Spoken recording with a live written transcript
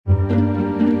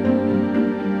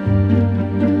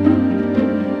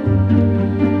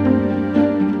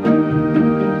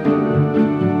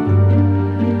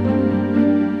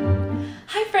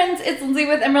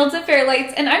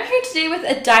Lights, and I'm here today with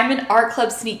a Diamond Art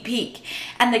Club sneak peek.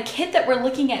 And the kit that we're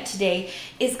looking at today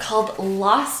is called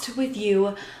Lost With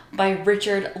You by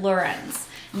Richard Lorenz.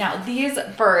 Now these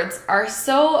birds are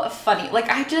so funny. Like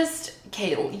they're just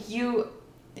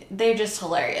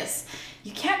hilarious.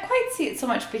 You can't quite see it so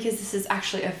much because this is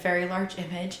actually a very large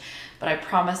image, but I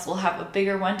promise we'll have a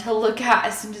bigger one to look at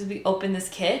as soon as we open this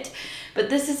kit. But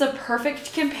this is a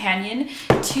perfect companion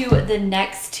to the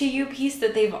Next to You piece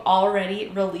that they've already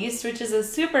released, which is a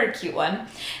super cute one.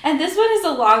 And this one is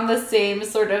along the same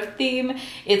sort of theme.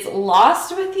 It's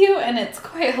Lost With You, and it's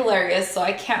quite hilarious, so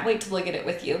I can't wait to look at it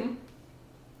with you.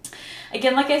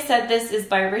 Again, like I said, this is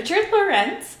by Richard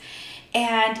Lorenz,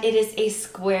 and it is a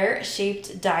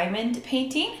square-shaped diamond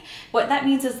painting. What that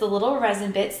means is the little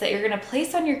resin bits that you're gonna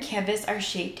place on your canvas are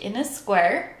shaped in a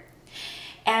square.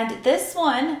 And this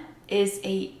one is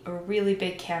a really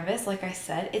big canvas, like I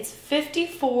said. It's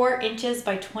 54 inches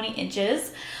by 20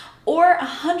 inches, or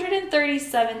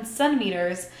 137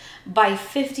 centimeters by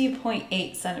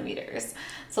 50.8 centimeters.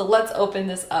 So let's open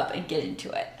this up and get into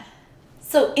it.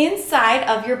 So inside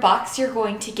of your box, you're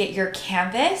going to get your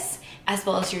canvas, as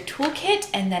well as your toolkit,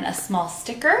 and then a small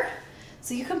sticker.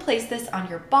 So you can place this on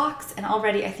your box, and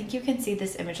already I think you can see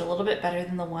this image a little bit better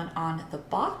than the one on the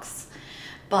box.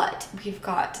 But we've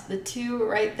got the two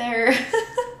right there.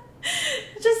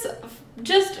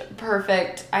 just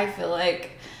perfect. I feel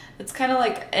like it's kind of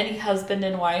like any husband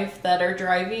and wife that are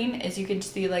driving, as you can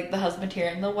see like the husband here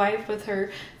and the wife with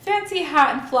her fancy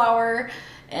hat and flower.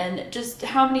 And just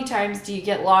how many times do you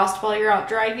get lost while you're out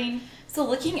driving? So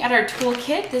looking at our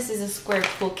toolkit, this is a square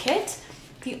toolkit.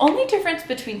 The only difference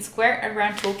between square and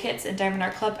round toolkits in Diamond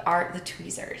Art Club are the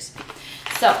tweezers.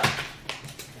 So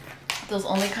those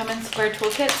only come in square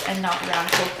toolkits and not round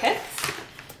toolkits.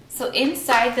 So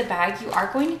inside the bag, you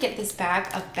are going to get this bag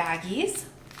of baggies.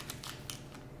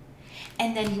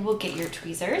 And then you will get your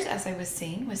tweezers, as I was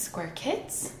saying, with square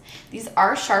kits. These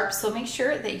are sharp, so make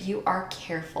sure that you are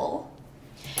careful.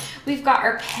 We've got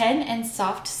our pen and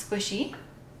soft squishy.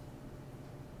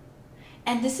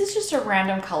 And this is just a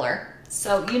random color,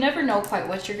 so you never know quite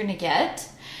what you're gonna get.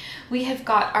 We have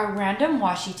got our random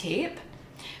washi tape,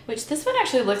 which this one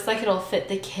actually looks like it'll fit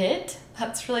the kit.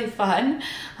 That's really fun.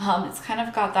 It's kind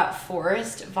of got that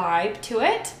forest vibe to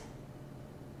it.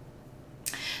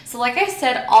 So like I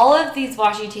said, all of these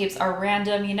washi tapes are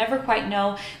random. You never quite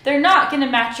know. They're not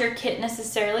gonna match your kit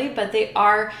necessarily, but they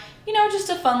are, you know, just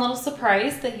a fun little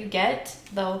surprise that you get,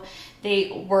 though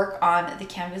they work on the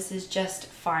canvases just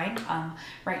fine.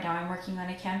 Right now I'm working on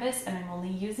a canvas and I'm only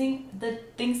using the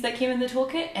things that came in the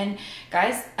toolkit. And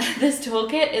guys, this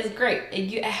toolkit is great.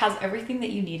 It has everything that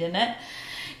you need in it.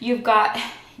 You've got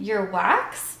your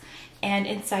wax, and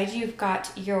inside you've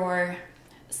got your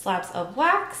slabs of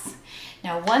wax.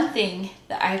 Now, one thing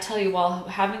that I tell you while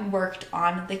having worked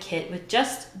on the kit with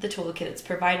just the toolkit that's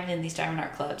provided in these Diamond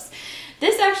Art Clubs,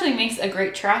 this actually makes a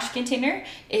great trash container.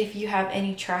 If you have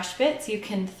any trash bits, you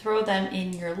can throw them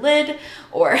in your lid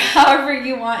or however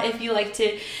you want. If you like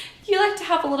to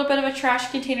have a little bit of a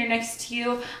trash container next to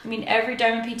you. I mean, every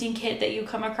diamond painting kit that you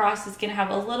come across is gonna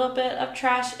have a little bit of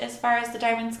trash as far as the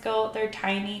diamonds go. They're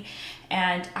tiny.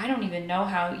 And I don't even know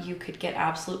how you could get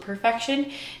absolute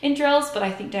perfection in drills, but I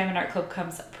think Diamond Art Club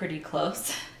comes pretty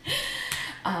close.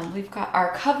 We've got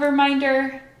our cover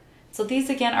minder. So these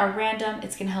again are random.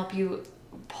 It's gonna help you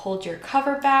hold your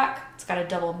cover back. It's got a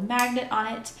double magnet on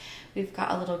it. We've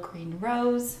got a little green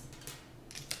rose.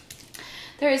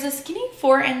 There is a skinny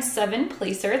 4 and 7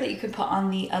 placer that you can put on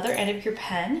the other end of your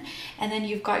pen. And then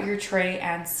you've got your tray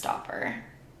and stopper.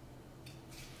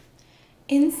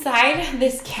 Inside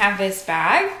this canvas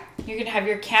bag, you're gonna have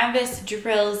your canvas,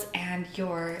 drills, and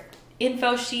your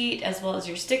info sheet, as well as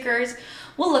your stickers.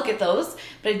 We'll look at those,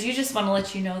 but I do just wanna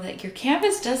let you know that your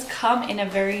canvas does come in a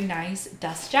very nice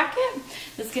dust jacket.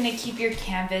 That's gonna keep your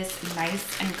canvas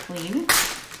nice and clean.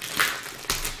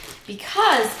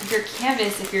 Because your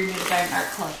canvas, if you're new to Diamond Art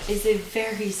Club, is a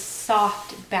very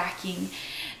soft backing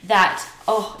that,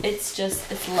 oh, it's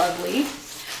lovely.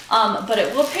 But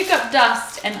it will pick up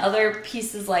dust and other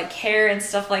pieces like hair and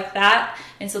stuff like that.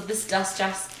 And so this dust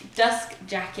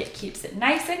jacket keeps it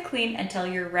nice and clean until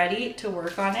you're ready to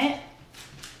work on it.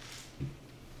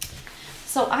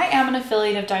 So I am an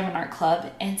affiliate of Diamond Art Club.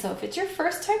 And so if it's your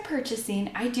first time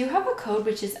purchasing, I do have a code,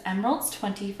 which is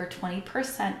Emeralds20 for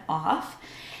 20% off.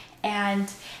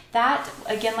 And that,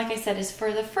 again, like I said, is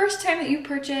for the first time that you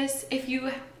purchase. If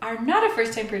you are not a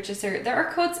first time purchaser, there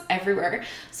are codes everywhere.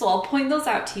 So I'll point those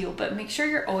out to you, but make sure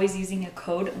you're always using a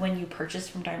code when you purchase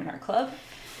from Diamond Art Club.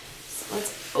 So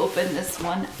let's open this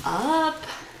one up.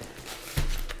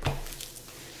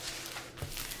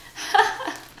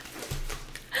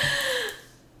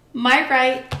 My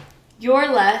right, your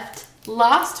left,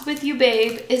 lost with you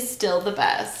babe is still the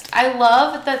best. I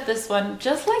love that this one,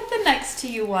 just like the next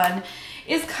to you one,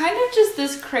 is kind of just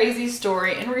this crazy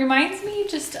story and reminds me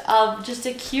just of just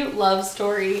a cute love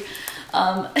story.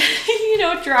 You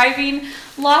know, driving,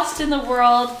 lost in the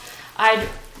world. I'd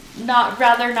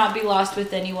rather not be lost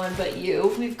with anyone but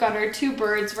you. We've got our two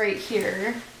birds right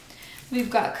here. We've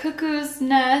got Cuckoo's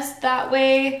Nest that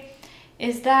way.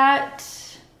 Is that,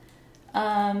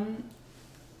 I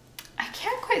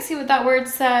can't quite see what that word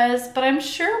says, but I'm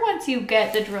sure once you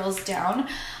get the drills down,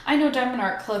 I know Diamond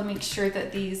Art Club makes sure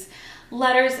that these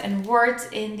letters and words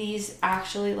in these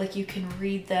actually, like, you can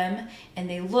read them and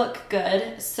they look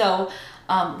good. So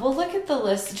we'll look at the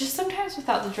list. Just sometimes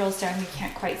without the drills down, you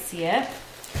can't quite see it.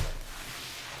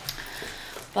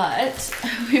 But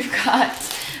we've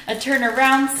got a turn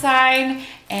around sign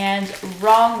and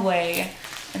wrong way.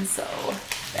 And so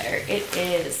there it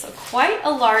is. So quite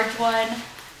a large one,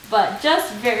 but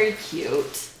just very cute.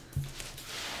 Let's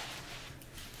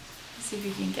see if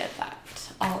you can get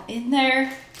that all in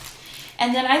there.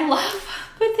 And then I love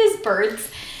with his birds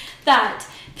that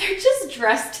they're just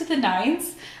dressed to the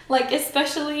nines. Like,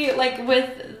 especially like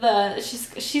with the,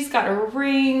 she's got her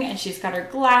ring and she's got her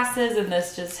glasses and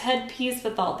this just headpiece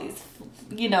with all these,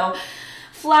 you know,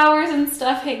 flowers and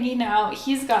stuff hanging out.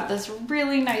 He's got this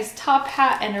really nice top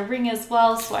hat and a ring as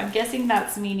well. So I'm guessing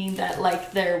that's meaning that,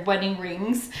 like, they're wedding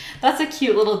rings. That's a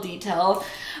cute little detail.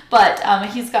 But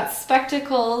he's got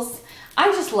spectacles.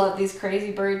 I just love these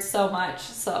crazy birds so much.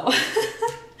 So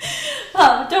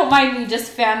don't mind me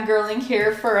just fangirling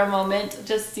here for a moment,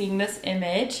 just seeing this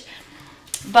image.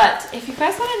 But if you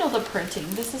guys want to know the printing,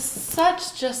 this is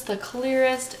such just the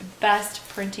clearest, best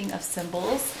printing of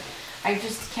symbols. I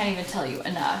just can't even tell you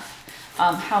enough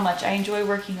how much I enjoy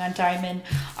working on Diamond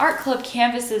Art Club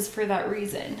canvases for that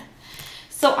reason.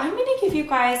 So I'm going to give you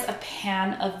guys a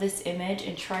pan of this image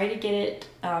and try to get it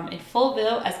in full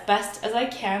view as best as I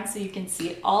can so you can see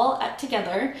it all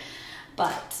together.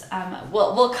 But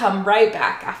we'll come right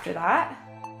back after that.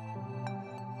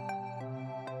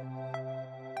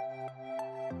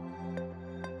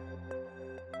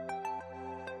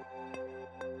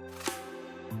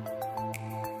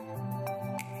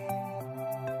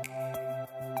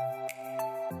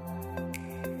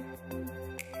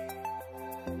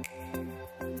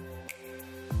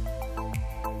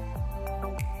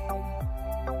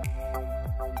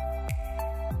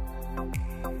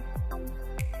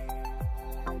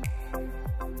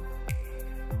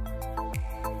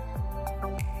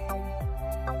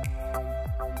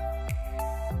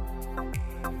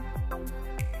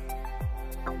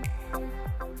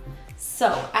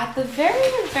 So at the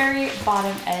very, very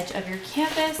bottom edge of your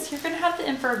canvas, you're going to have the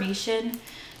information.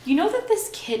 You know that this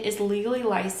kit is legally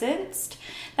licensed.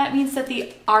 That means that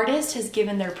the artist has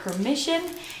given their permission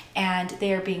and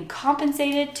they are being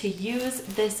compensated to use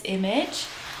this image.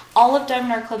 All of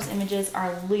Diamond Art Club's images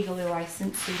are legally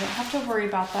licensed, so you don't have to worry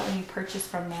about that when you purchase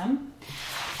from them.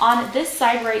 On this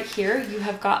side right here, you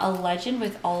have got a legend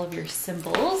with all of your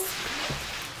symbols.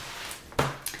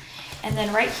 And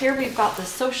then right here, we've got the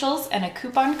socials and a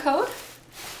coupon code.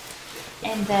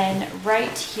 And then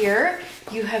right here,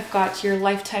 you have got your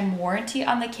lifetime warranty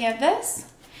on the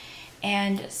canvas.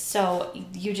 And so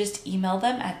you just email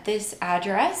them at this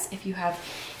address if you have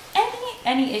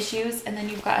any issues. And then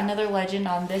you've got another legend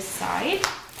on this side.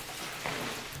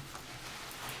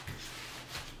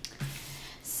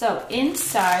 So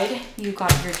inside, you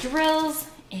got your drills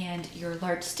and your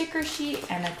large sticker sheet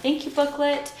and a thank you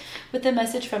booklet with a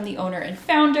message from the owner and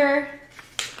founder.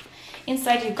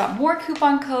 Inside, you've got more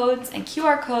coupon codes and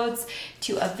QR codes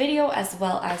to a video as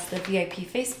well as the VIP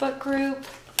Facebook group,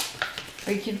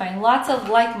 where you can find lots of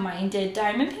like-minded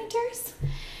diamond painters.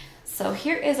 So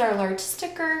here is our large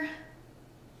sticker.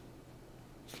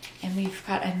 And we've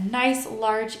got a nice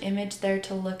large image there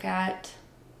to look at.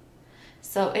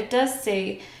 So it does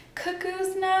say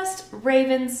Cuckoo's Nest,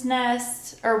 Raven's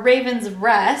Nest, or Raven's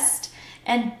Rest,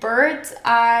 and Bird's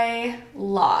Eye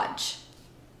Lodge.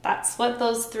 That's what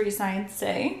those three signs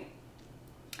say.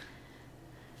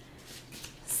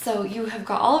 So you have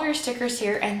got all of your stickers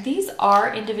here, and these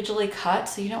are individually cut,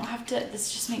 so you don't have to,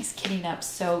 this just makes kitting up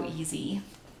so easy.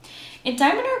 In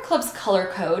Diamond Art Club's color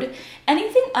code,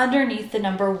 anything underneath the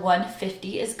number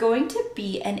 150 is going to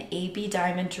be an AB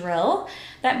diamond drill.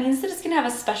 That means that it's going to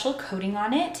have a special coating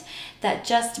on it that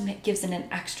just gives it an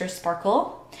extra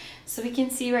sparkle. So we can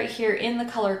see right here in the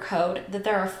color code that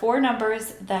there are 4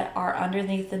 numbers that are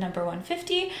underneath the number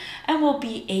 150 and will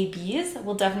be ABs.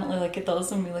 We'll definitely look at those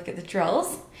when we look at the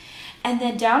drills. And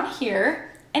then down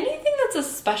here, anything that's a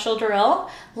special drill,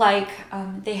 like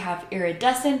they have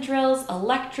iridescent drills,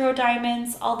 electro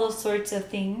diamonds, all those sorts of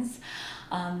things.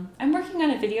 I'm working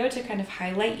on a video to kind of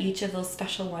highlight each of those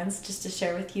special ones just to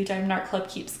share with you. Diamond Art Club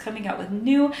keeps coming out with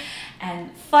new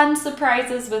and fun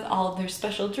surprises with all of their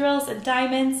special drills and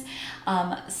diamonds.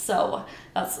 So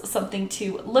that's something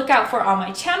to look out for on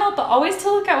my channel, but always to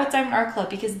look out with Diamond Art Club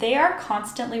because they are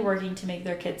constantly working to make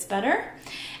their kids better.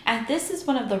 And this is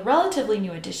one of the relatively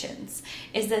new additions,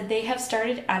 is that they have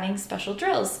started adding special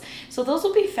drills. So those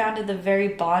will be found at the very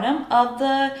bottom of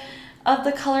the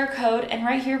color code, and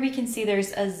right here we can see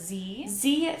there's a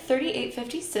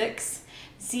Z3856.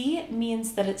 Z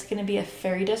means that it's going to be a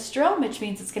fairy dust drill, which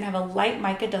means it's going to have a light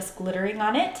mica dust glittering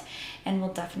on it, and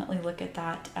we'll definitely look at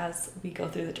that as we go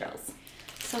through the drills.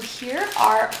 So here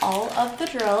are all of the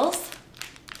drills.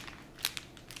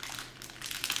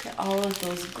 Look at all of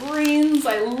those greens,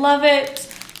 I love it.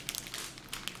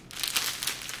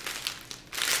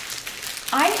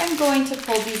 I am going to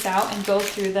pull these out and go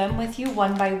through them with you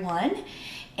one by one.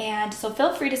 And so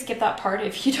feel free to skip that part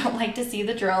if you don't like to see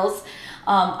the drills.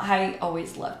 I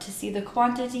always love to see the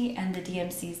quantity and the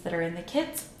DMCs that are in the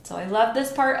kits. So I love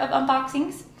this part of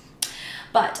unboxings.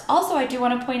 But also I do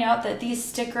want to point out that these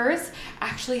stickers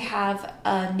actually have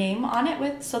a name on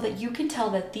it so that you can tell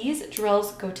that these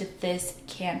drills go to this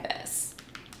canvas.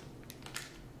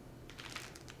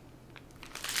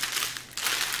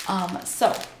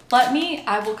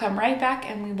 I will come right back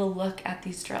and we will look at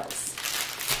these drills.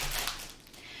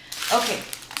 Okay,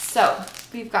 so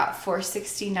we've got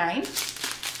 469,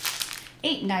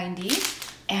 890,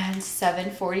 and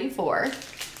 744.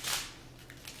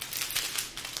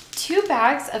 2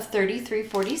 bags of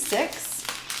 3346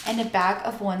 and a bag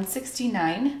of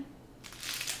 169.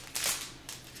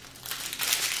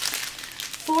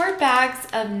 4 bags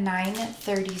of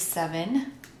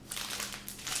 937.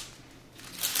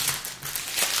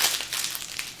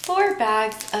 4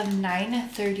 bags of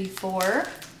 934.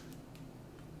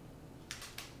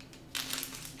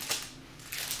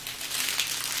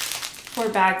 4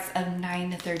 bags of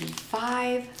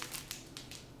 935.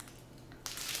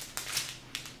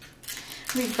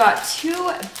 We've got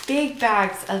 2 big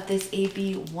bags of this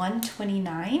AB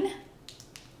 129.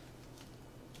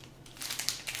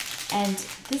 And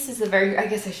this is I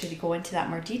guess I should go into that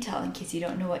more detail in case you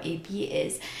don't know what AB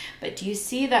is. But do you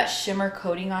see that shimmer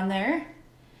coating on there?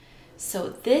 So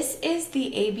this is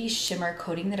the AB shimmer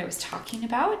coating that I was talking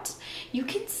about. You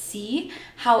can see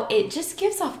how it just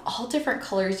gives off all different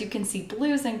colors. You can see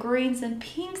blues and greens and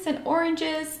pinks and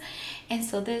oranges. And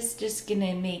so this is just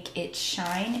gonna make it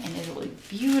shine and it'll be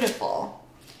beautiful.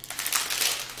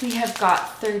 We have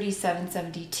got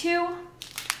 3772,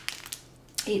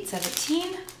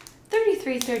 817,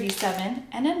 3337,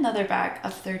 and another bag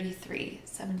of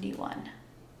 3371.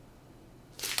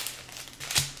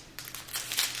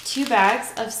 2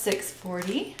 bags of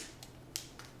 640,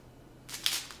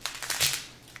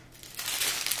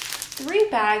 3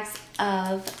 bags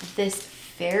of this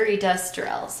fairy dust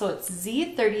drill. So it's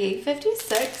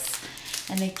Z3856.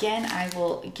 And again, I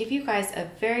will give you guys a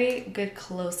very good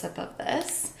close-up of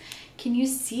this. Can you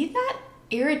see that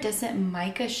iridescent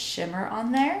mica shimmer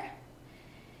on there?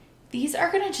 These are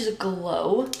gonna just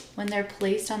glow when they're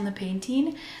placed on the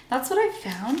painting. That's what I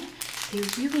found. They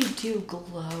really do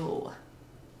glow.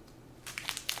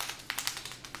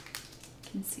 You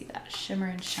can see that shimmer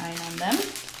and shine on them.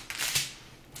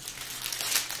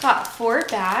 Got 4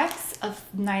 bags of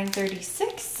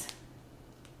 936.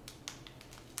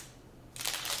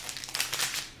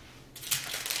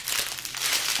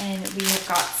 And we have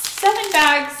got 7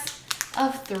 bags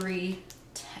of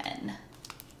 310.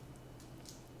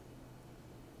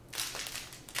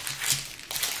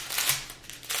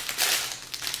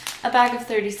 A bag of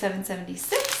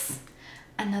 3776,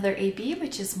 another AB,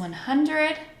 which is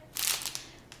 100,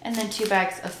 and then 2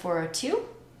 bags of 402,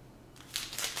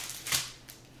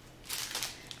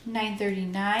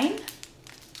 939,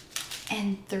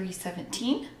 and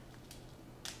 317.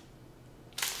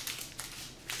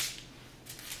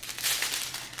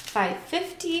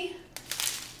 550,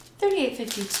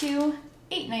 3852,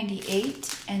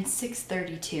 898, and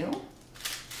 632.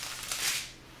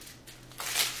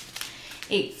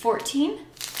 814,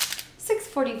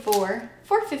 644,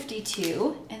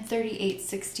 452, and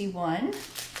 3861.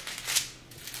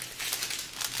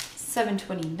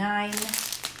 729,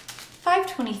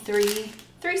 523,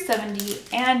 370,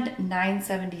 and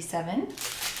 977.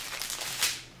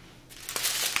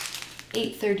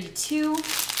 832,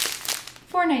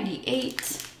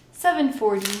 498,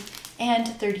 740, and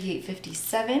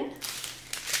 3857.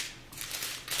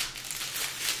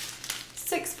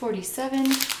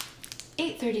 647,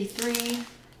 833,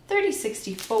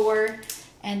 3064,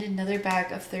 and another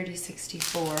bag of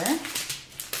 3064,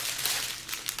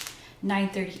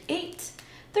 938,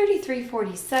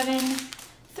 3347,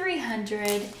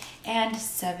 300, and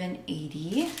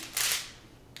 780.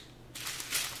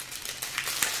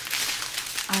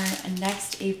 Our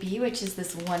next AB, which is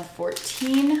this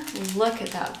 114. Look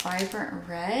at that vibrant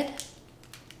red.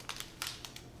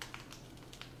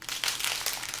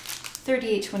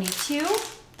 3822,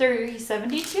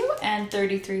 3072, and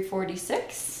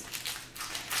 3346.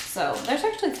 So there's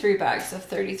actually 3 bags of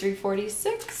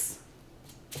 3346.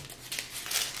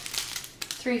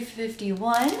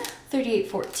 351,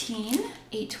 3814,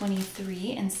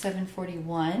 823, and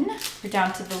 741. We're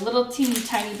down to the little teeny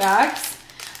tiny bags.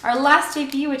 Our last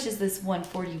AB, which is this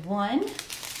 141,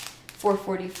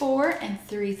 444, and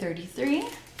 333.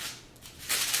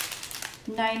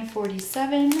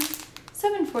 947,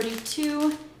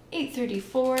 742,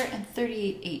 834, and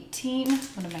 3818.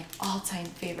 One of my all-time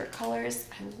favorite colors.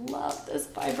 I love this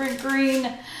vibrant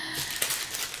green.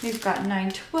 We've got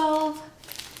 912,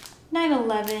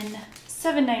 911,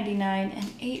 799,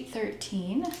 and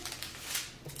 813.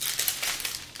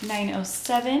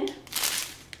 907,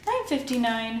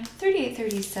 959,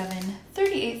 3837,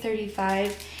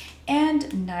 3835,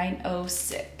 and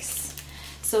 906.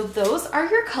 So those are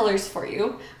your colors for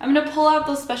you. I'm gonna pull out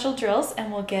those special drills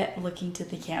and we'll get looking to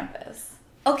the canvas.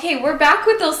 Okay, we're back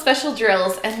with those special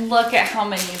drills and look at how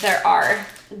many there are.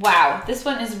 Wow, this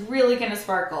one is really gonna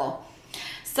sparkle.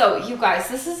 So you guys,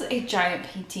 this is a giant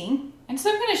painting. And so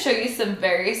I'm gonna show you some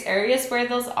various areas where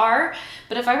those are.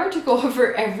 But if I were to go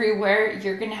over everywhere,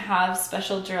 you're gonna have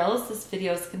special drills. This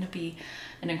video is gonna be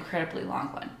an incredibly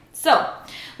long one. So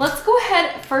let's go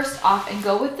ahead first off and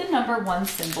go with the number 1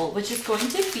 symbol, which is going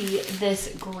to be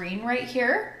this green right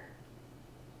here.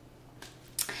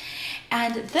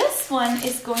 And this one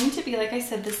is going to be, like I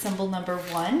said, the symbol number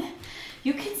 1.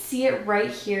 You can see it right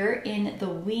here in the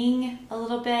wing a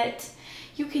little bit.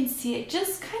 You can see it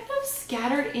just kind of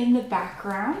scattered in the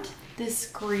background, this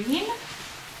green.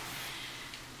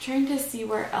 Trying to see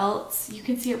where else. You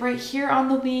can see it right here on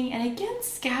the wing and again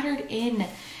scattered in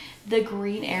the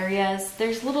green areas.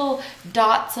 There's little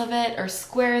dots of it or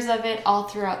squares of it all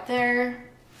throughout there.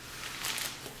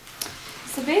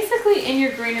 So basically in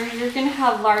your greenery, you're gonna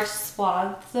have large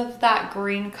swaths of that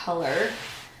green color.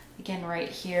 Again, right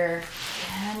here.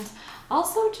 And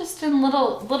also just in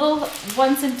little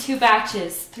 1s and 2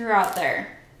 batches throughout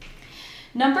there.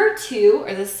 Number 2,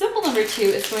 or the symbol number 2,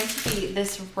 is going to be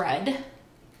this red.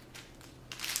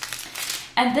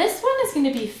 And this one is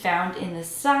going to be found in the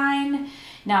sign.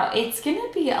 Now it's going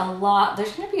to be a lot,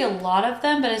 there's going to be a lot of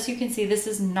them, but as you can see, this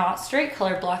is not straight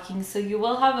color blocking, so you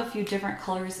will have a few different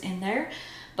colors in there,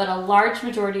 but a large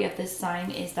majority of this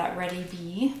sign is that red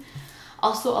AB.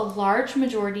 Also a large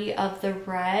majority of the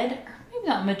red, or maybe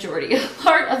not majority, a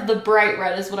part of the bright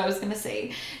red is what I was going to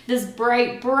say. This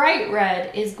bright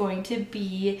red is going to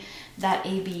be that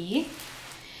AB.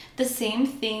 The same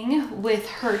thing with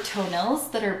her toenails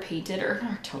that are painted, or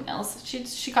her toenails.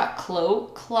 She got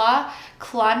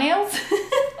claw nails,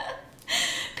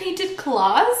 painted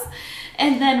claws.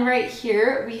 And then right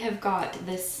here we have got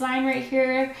this sign right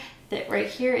here. That right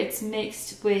here it's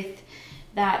mixed with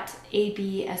that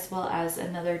AB as well as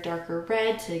another darker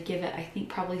red to give it, I think,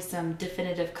 probably some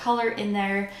definitive color in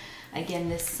there. Again,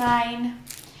 this sign,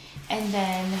 and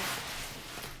then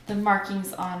the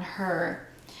markings on her.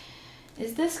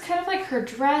 Is this kind of like her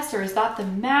dress, or is that the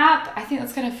map? I think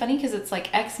that's kind of funny because it's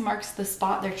like X marks the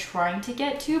spot they're trying to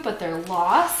get to, but they're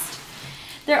lost.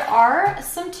 There are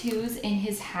some 2s in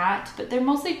his hat, but they're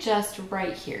mostly just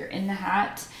right here in the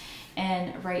hat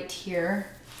and right here.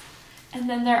 And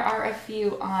then there are a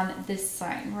few on this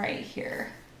sign right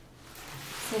here.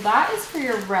 So that is for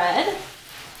your red.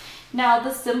 Now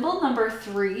the symbol number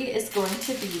 3 is going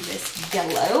to be this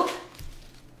yellow.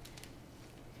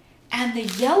 And the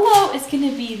yellow is going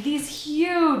to be these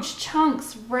huge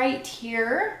chunks right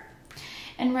here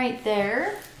and right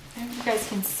there. I don't know if you guys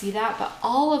can see that, but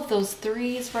all of those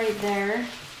 3s right there.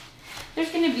 There's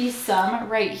going to be some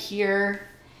right here.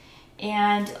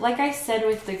 And like I said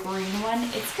with the green one,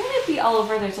 it's going to be all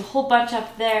over. There's a whole bunch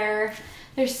up there.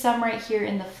 There's some right here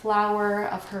in the flower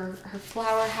of her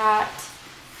flower hat.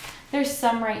 There's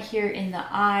some right here in the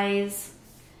eyes.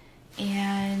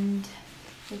 And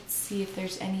let's see if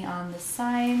there's any on the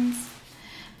signs.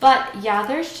 But yeah,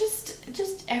 there's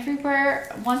just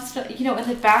everywhere. Once, you know, in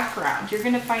the background, you're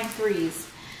going to find 3s.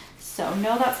 So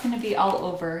no, that's going to be all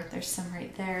over. There's some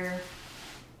right there.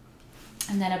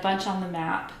 And then a bunch on the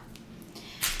map.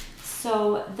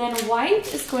 So then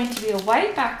white is going to be a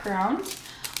white background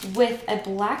with a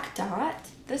black dot.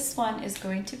 This one is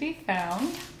going to be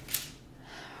found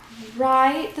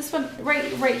right, this one,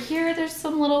 right here, there's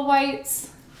some little whites.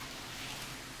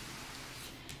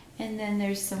 And then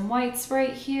there's some whites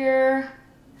right here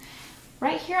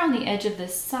on the edge of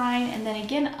this sign. And then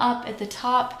again, up at the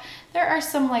top, there are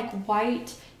some like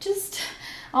white, just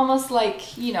almost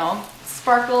like, you know,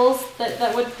 sparkles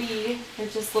that would be, they're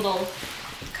just little,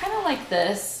 kind of like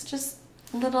this, just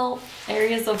little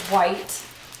areas of white,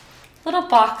 little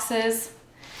boxes.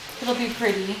 It'll be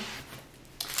pretty.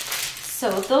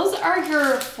 So those are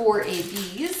your 4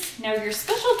 ABs. Now your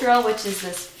special drill, which is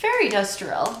this fairy dust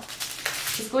drill,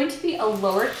 is going to be a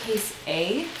lowercase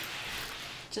a,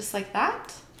 just like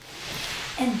that.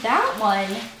 And that one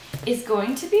is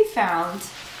going to be found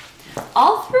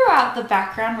all throughout the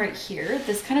background right here,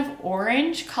 this kind of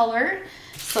orange color.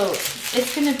 So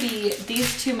it's gonna be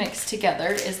these two mixed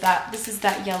together, this is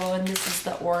that yellow and this is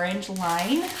the orange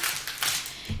line.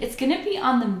 It's gonna be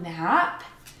on the map.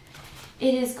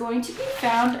 It is going to be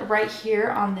found right here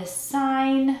on this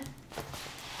sign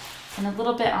and a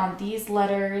little bit on these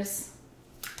letters.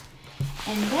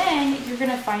 And then you're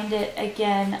gonna find it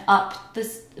again up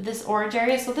this orange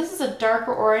area. So this is a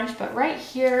darker orange, but right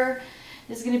here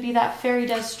is gonna be that fairy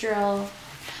dust drill.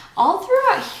 All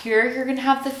throughout here, you're gonna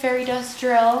have the fairy dust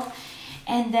drill.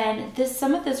 And then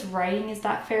some of this writing is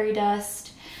that fairy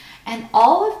dust. And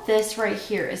all of this right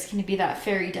here is gonna be that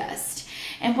fairy dust.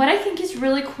 And what I think is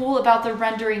really cool about the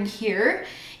rendering here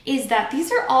is that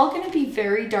these are all gonna be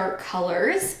very dark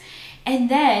colors. And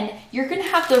then you're gonna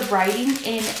have the writing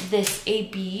in this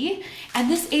AB,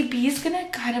 and this AB is gonna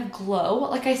kind of glow.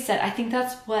 Like I said, I think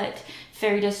that's what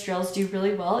fairy dust drills do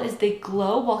really well, is they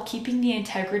glow while keeping the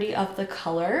integrity of the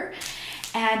color.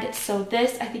 And so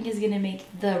this, I think, is gonna make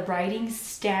the writing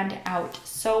stand out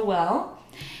so well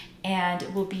and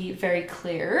will be very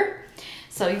clear.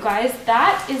 So you guys,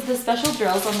 that is the special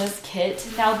drills on this kit.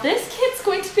 Now this kit's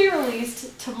going to be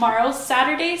released tomorrow,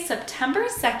 Saturday, September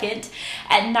 2nd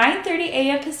at 9:30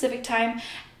 a.m. Pacific time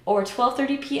or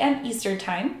 12:30 p.m. Eastern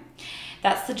time.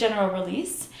 That's the general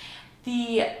release.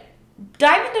 The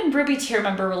Diamond and Ruby tier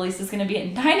member release is going to be at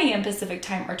 9 a.m. Pacific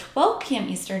time or 12 p.m.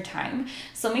 Eastern time.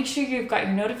 So make sure you've got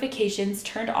your notifications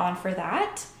turned on for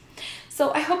that.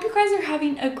 So I hope you guys are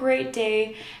having a great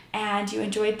day and you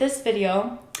enjoyed this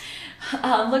video.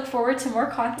 Look forward to more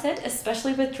content,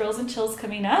 especially with drills and chills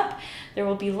coming up. There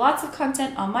will be lots of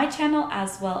content on my channel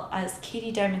as well as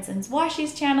Katie Diamonds and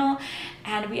Washi's channel.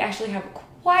 And we actually have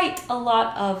quite a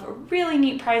lot of really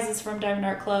neat prizes from Diamond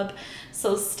Art Club.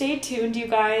 So stay tuned, you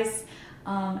guys.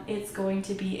 It's going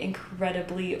to be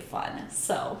incredibly fun.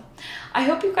 So I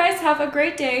hope you guys have a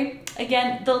great day.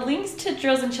 Again, the links to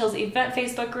Drills and Chills event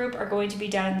Facebook group are going to be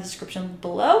down in the description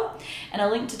below, and a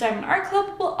link to Diamond Art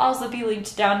Club will also be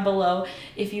linked down below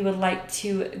if you would like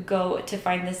to go to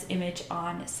find this image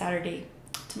on Saturday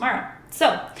tomorrow.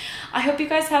 So I hope you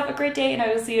guys have a great day, and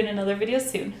I will see you in another video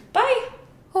soon. Bye.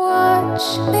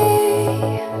 Watch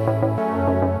me,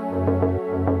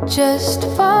 just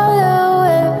follow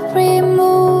every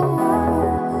move.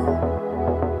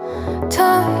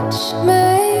 Touch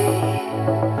me,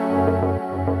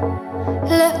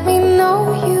 let me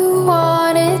know you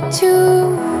wanted to.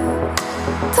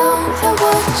 Don't know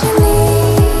what you need.